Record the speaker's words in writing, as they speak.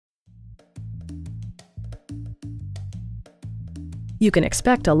You can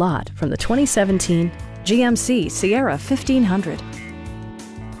expect a lot from the 2017 GMC Sierra 1500.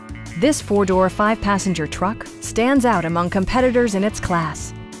 This four-door, five-passenger truck stands out among competitors in its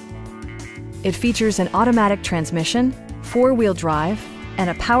class. It features an automatic transmission, four-wheel drive,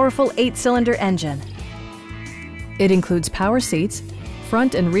 and a powerful eight-cylinder engine. It includes power seats,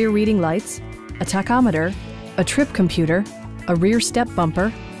 front and rear reading lights, a tachometer, a trip computer, a rear step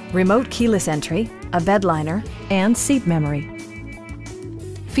bumper, remote keyless entry, a bedliner, and seat memory.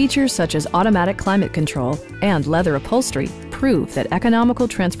 Features such as automatic climate control and leather upholstery prove that economical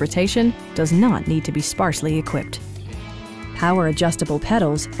transportation does not need to be sparsely equipped. Power adjustable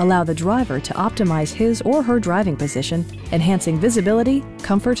pedals allow the driver to optimize his or her driving position, enhancing visibility,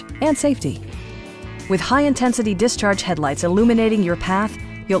 comfort, and safety. With high-intensity discharge headlights illuminating your path,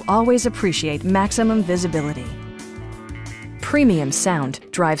 you'll always appreciate maximum visibility. Premium sound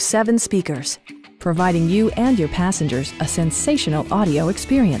drives 7 speakers, providing you and your passengers a sensational audio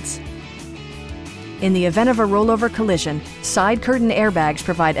experience. In the event of a rollover collision, side curtain airbags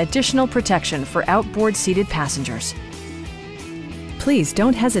provide additional protection for outboard seated passengers. Please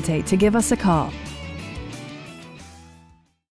don't hesitate to give us a call.